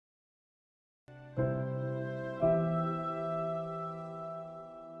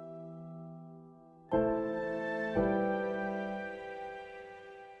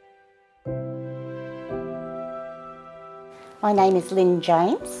My name is Lynne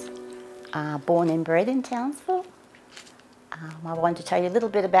James, born and bred in Townsville. I want to tell you a little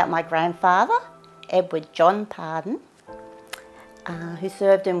bit about my grandfather, Edward John Pardon, who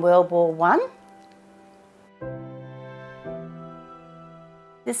served in World War I.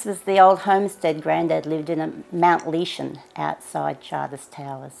 This was the old homestead Grandad lived in at Mount Leeshan outside Charters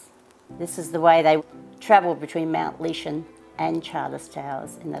Towers. This is the way they travelled between Mount Leeshan and Charters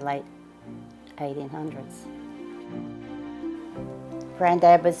Towers in the late 1800s.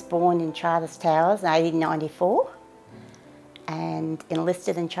 Grandad was born in Charters Towers in 1894 and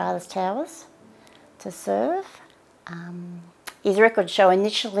enlisted in Charters Towers to serve. His records show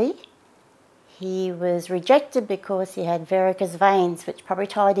initially he was rejected because he had varicose veins, which probably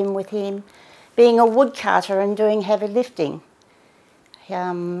tied in with him being a woodcutter and doing heavy lifting.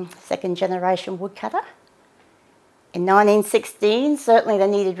 Second generation woodcutter. In 1916, certainly they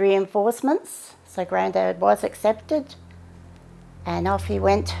needed reinforcements, so Grandad was accepted and off he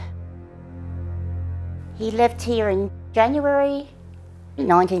went. He left here in January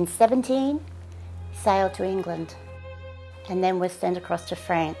 1917, sailed to England and then was sent across to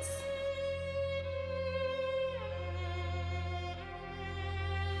France.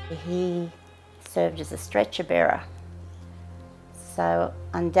 He served as a stretcher bearer, so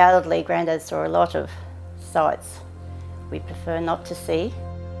undoubtedly Grandad saw a lot of sights we prefer not to see.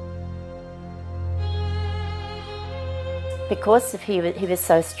 Because he was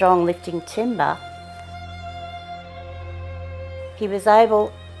so strong lifting timber, he was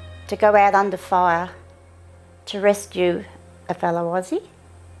able to go out under fire to rescue a fellow Aussie.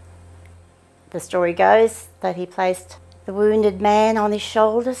 The story goes that he placed the wounded man on his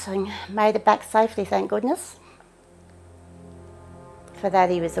shoulders and made it back safely, thank goodness. For that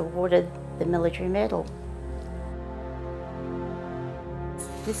he was awarded the military medal.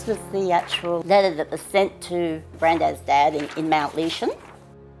 This was the actual letter that was sent to Grandad's dad in Mount Leeshan,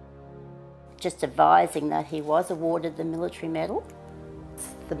 just advising that he was awarded the military medal. It's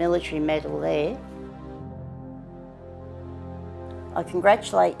the military medal there. I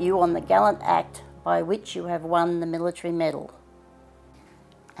congratulate you on the gallant act by which you have won the military medal.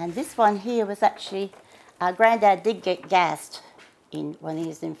 And this one here was actually, Grandad did get gassed when he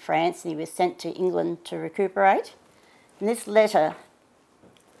was in France and he was sent to England to recuperate. And this letter,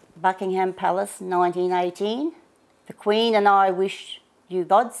 Buckingham Palace, 1918, the Queen and I wish you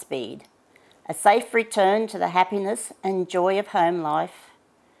Godspeed, a safe return to the happiness and joy of home life,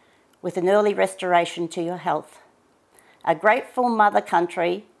 with an early restoration to your health. A grateful mother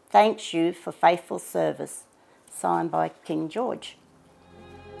country thanks you for faithful service. Signed by King George.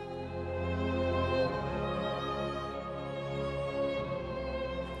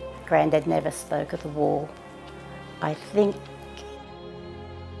 Grandad never spoke of the war. I think,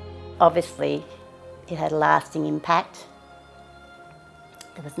 obviously, it had a lasting impact.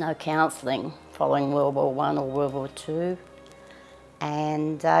 There was no counselling following World War I or World War II.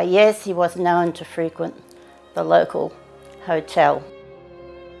 And yes, he was known to frequent the local hotel.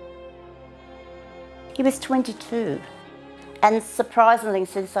 He was 22, and surprisingly,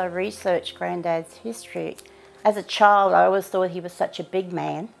 since I researched Grandad's history, as a child I always thought he was such a big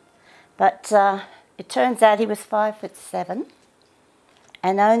man, but it turns out he was 5'7"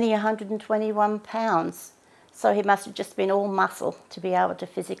 and only 121 pounds, so he must have just been all muscle to be able to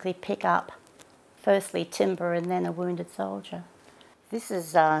physically pick up, firstly timber and then a wounded soldier. This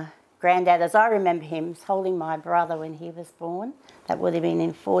is Grandad, as I remember him, holding my brother when he was born. That would have been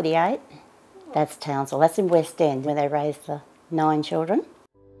in 48. That's Townsville. That's in West End, where they raised the 9 children.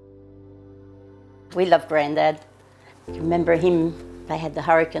 We love Grandad. Remember him, they had the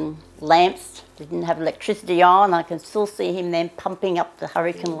hurricane lamps. They didn't have electricity on. I can still see him then pumping up the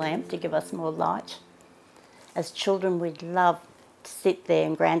hurricane lamp to give us more light. As children, we'd love to sit there,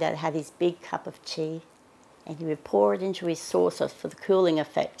 and Grandad had his big cup of tea and he would pour it into his saucer for the cooling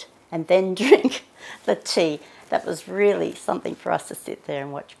effect and then drink the tea. That was really something for us to sit there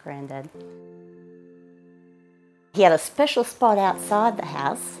and watch Grandad. He had a special spot outside the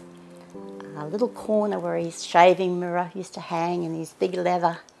house, a little corner where his shaving mirror used to hang and his big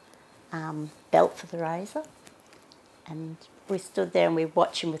leather belt for the razor. And we stood there and we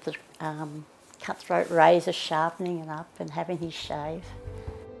watched him with the cutthroat razor, sharpening it up and having his shave.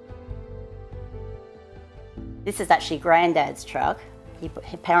 This is actually Grandad's truck. He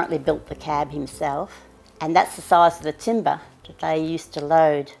apparently built the cab himself. And that's the size of the timber that they used to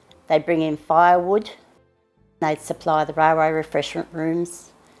load. They'd bring in firewood. They'd supply the railway refreshment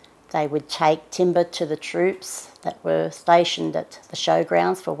rooms. They would take timber to the troops that were stationed at the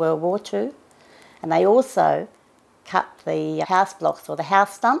showgrounds for World War II. And they also cut the house blocks or the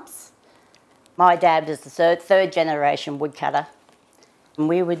house stumps My dad was the third generation woodcutter, and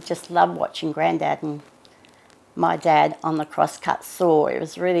we would just love watching Grandad and my dad on the crosscut saw. It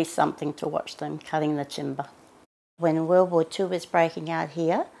was really something to watch them cutting the timber. When World War II was breaking out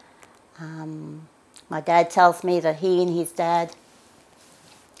here, my dad tells me that he and his dad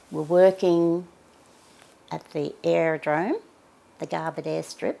were working at the aerodrome, the Garbutt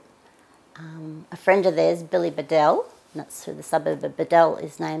airstrip. A friend of theirs, Billy Bedell, and that's who the suburb of Bedell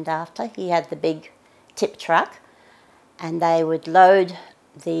is named after, he had the big tip truck, and they would load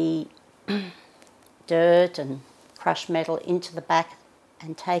the dirt and crushed metal into the back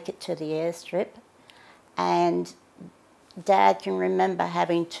and take it to the airstrip. And Dad can remember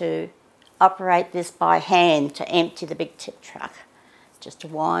having to operate this by hand to empty the big tip truck, just to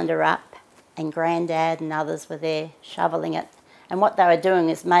wind her up, and Grandad and others were there shoveling it. And what they were doing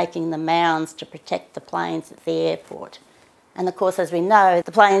is making the mounds to protect the planes at the airport. And of course, as we know,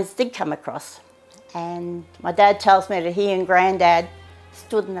 the planes did come across. And my dad tells me that he and Grandad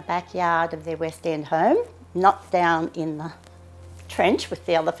stood in the backyard of their West End home, not down in the trench with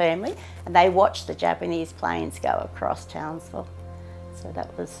the other family, and they watched the Japanese planes go across Townsville. So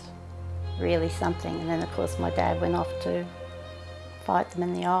that was really something. And then of course my dad went off to fight them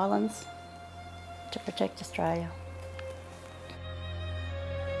in the islands to protect Australia.